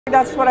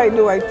That's what I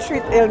do. I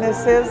treat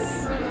illnesses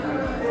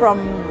from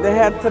the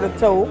head to the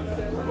toe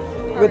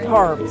with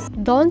herbs.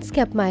 Dawn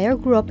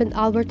Skepmire grew up in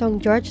Alberton,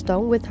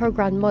 Georgetown with her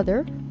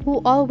grandmother, who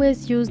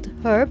always used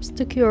herbs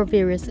to cure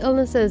various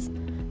illnesses.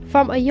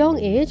 From a young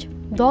age,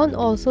 Dawn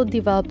also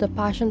developed a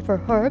passion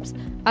for herbs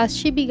as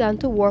she began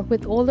to work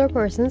with older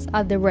persons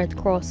at the Red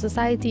Cross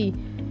Society.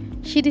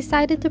 She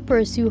decided to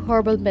pursue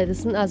herbal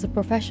medicine as a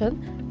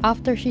profession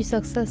after she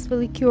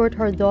successfully cured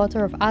her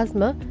daughter of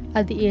asthma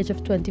at the age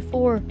of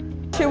 24.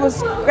 She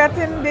was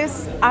getting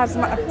this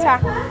asthma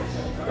attack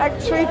like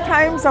 3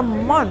 times a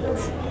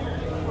month.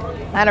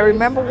 And I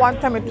remember one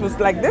time, it was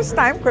like this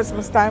time,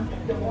 Christmas time,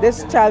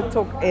 this child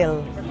took ill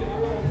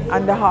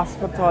in the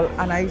hospital.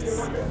 And I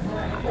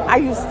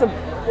used to,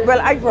 well,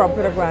 I grew up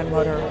with a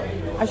grandmother.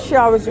 And she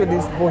always with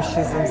these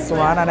bushes and so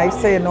on. And I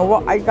say, you know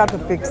what, I got to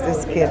fix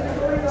this kid.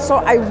 So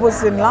I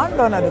was in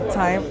London at the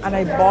time and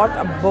I bought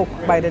a book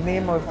by the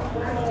name of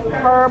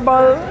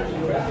Herbal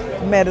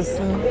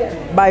Medicine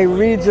by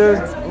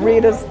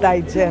Reader's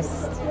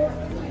Digest.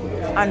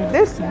 And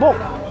this book,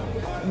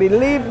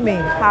 believe me,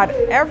 had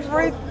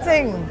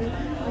everything,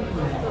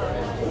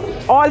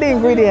 all the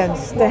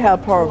ingredients to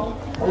help her.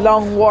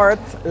 Lungwort,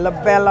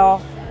 labella,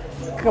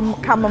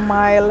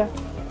 chamomile,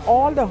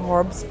 all the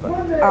herbs,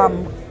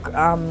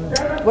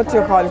 what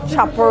you call it,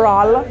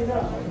 chaparral.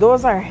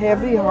 Those are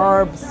heavy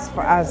herbs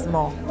for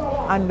asthma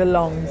and the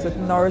lungs. It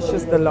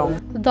nourishes the lungs.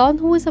 Dawn,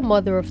 who is a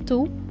mother of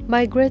 2,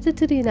 migrated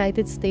to the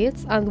United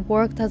States and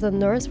worked as a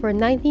nurse for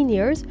 19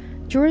 years,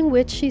 during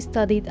which she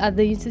studied at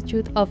the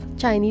Institute of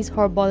Chinese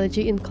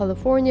Herbology in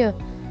California.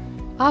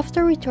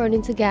 After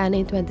returning to Guyana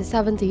in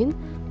 2017,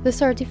 the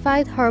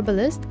certified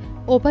herbalist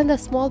opened a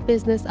small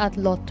business at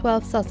Lot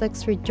 12 Sussex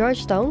Street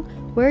Georgetown,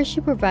 where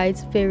she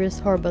provides various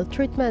herbal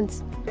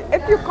treatments.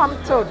 If you come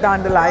to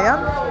Dawndelion,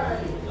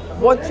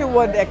 what you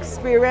would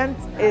experience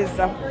is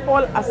a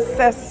full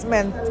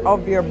assessment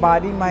of your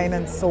body, mind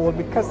and soul,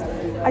 because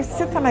I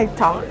sit and I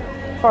talk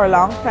for a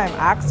long time,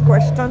 ask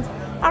questions,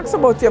 ask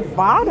about your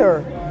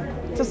father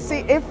to see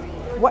if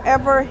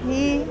whatever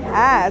he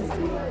has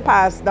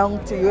passed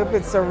down to you, if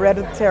it's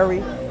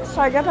hereditary.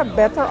 So I get a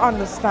better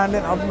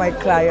understanding of my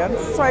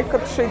clients so I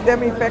could treat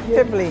them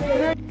effectively.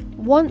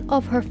 One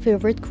of her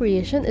favorite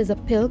creations is a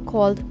pill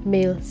called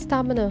Male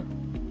Stamina.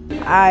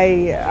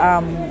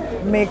 I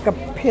make a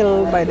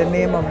pill by the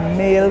name of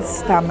Male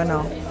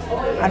Stamina,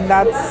 and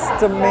that's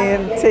to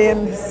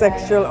maintain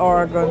sexual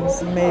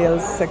organs, male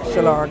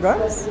sexual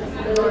organs.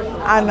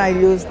 And I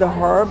use the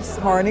herbs,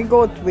 horny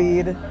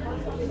goatweed,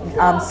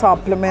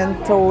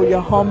 supplemento,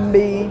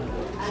 yahumbi,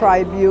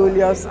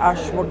 tribulus,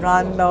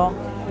 ashwagandha.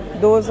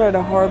 Those are the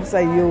herbs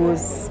I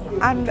use.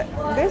 And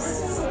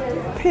this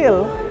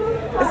pill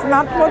is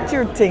not what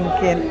you're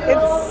thinking.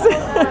 It's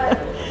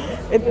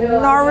it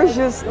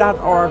nourishes that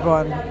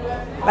organ.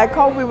 Like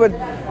how we would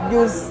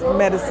use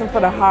medicine for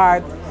the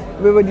heart,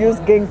 we would use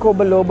ginkgo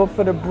biloba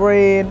for the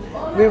brain,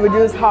 we would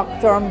use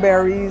hawthorn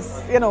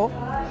berries, you know,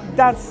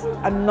 that's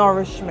a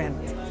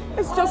nourishment.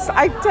 It's just,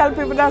 I tell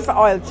people that's an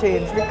oil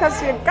change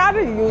because you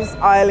gotta use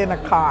oil in a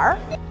car.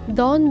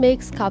 Dawn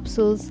makes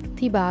capsules,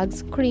 tea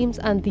bags, creams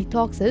and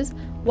detoxes,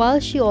 while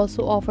she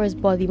also offers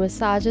body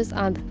massages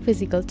and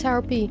physical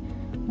therapy.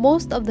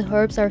 Most of the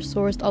herbs are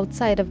sourced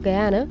outside of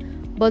Guyana,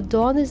 but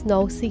Dawn is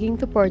now seeking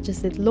to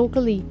purchase it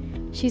locally.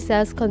 She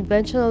says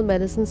conventional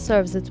medicine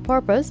serves its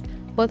purpose,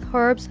 but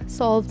herbs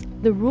solve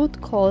the root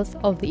cause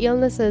of the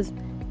illnesses.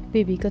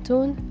 Bibi,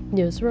 Khatoon,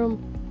 Newsroom.